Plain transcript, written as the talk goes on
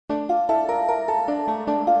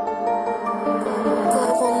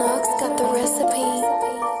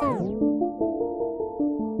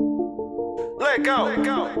Let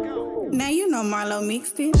go. Now you know Marlo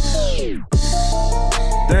mixed it.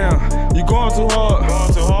 Damn, you going too hard.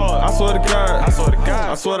 I swear to God.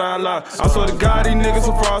 I swear to Allah. I swear to God, these niggas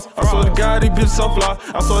are frauds. I swear to God, these bitches so fly.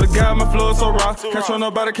 I swear to God, my flow is so raw. Can't show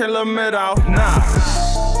nobody, can't let me out. Nah.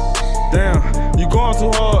 Damn, you going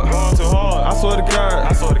too hard. I swear to God.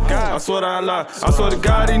 I swear to Allah. I swear to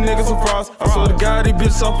God, these niggas are frauds. I swear to God, these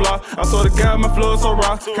bitches so fly. I swear to God, my flow is so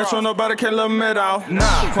raw. Can't show nobody, can't let me out.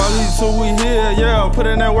 Nah. Quality till we here, yeah. Put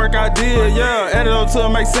in that work I did, yeah. Edit up till it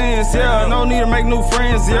make sense, yeah. No need to make new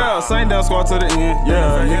friends, yeah. Same damn squad to the end,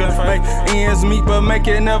 yeah. Nigga make ends meet, but make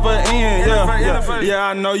it never end, yeah. Yeah,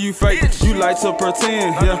 I know you fake, you like to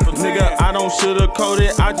pretend, yeah. Nigga, I don't sugarcoat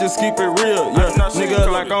it, I just keep it real, yeah.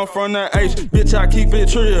 Nigga, like I'm from the H, bitch, I keep it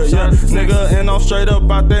trill, yeah. Nigga, and I'm straight up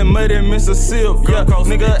out that muddy Mississippi, yeah.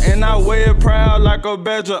 Nigga, and I wear it proud like a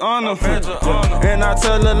badge of honor, and I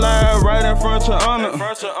tell a lie right in front of honor.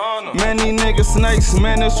 Man, these niggas snakes,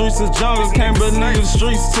 man, the streets is jungle. Can't believe the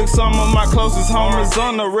streets took some of my closest homies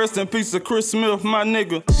on the rest in peace of Chris Smith, my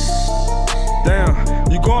nigga.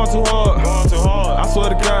 Damn, you going too hard. I swear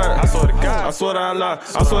to God. I swear to Allah.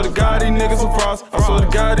 I swear to God, these niggas are frauds. I swear to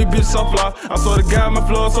God, these bitches so fly. I swear to God, my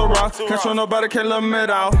flow is so raw. Can't show nobody, can't let me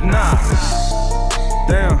out. Nah.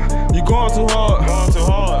 Damn, you going too hard.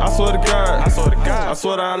 I swear to God. I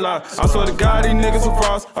swear to Allah. I swear to God, these niggas are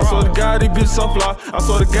frauds. I swear to God, these bitches so fly. I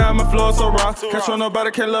swear to God, my flow is so raw. Can't show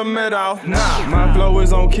nobody, can't let me out. Nah. My flow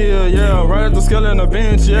is on kill, yeah. Right at the scale in the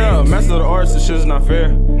bench, yeah. Master of the arts, this shit's not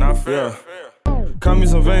fair. Yeah. Cut me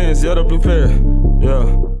some veins, yeah, the blue pair,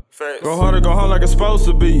 yeah. Go harder, go home like it's supposed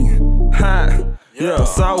to be. Hot, yeah.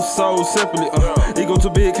 South soul simply, ego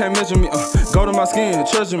too big, can't measure me. Go to my skin,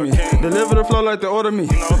 treasure me. Deliver the flow like they order me.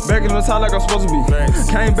 Back in the top like I'm supposed to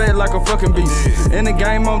be. Came back like a fucking beast. In the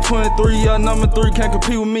game, I'm 23, number 3, can't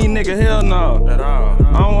compete with me, nigga, hell no.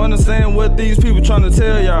 I don't understand what these people trying to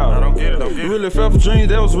tell y'all. I don't get it. You really fell for dreams,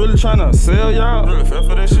 they was really trying to sell y'all.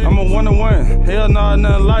 I'm a one-on-one, hell no,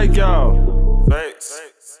 nothing like y'all.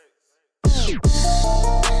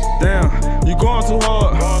 Damn, you going too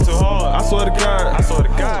hard. I swear to God.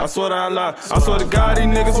 I swear to Allah. I swear to God, these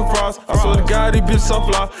niggas are frauds. I swear to God, these bitches so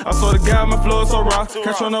fly. I swear to God, my flow is so raw.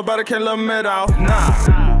 Can't show nobody, can't let me out.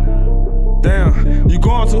 Nah. Damn, you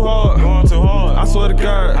going too hard. I swear to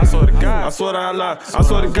God. I swear to Allah. I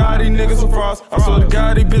swear to God, these niggas are frauds. I swear to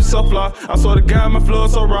God, these bitches so fly. I swear to God, my flow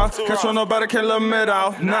is so raw. Can't show nobody, can't let me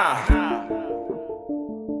out. Nah.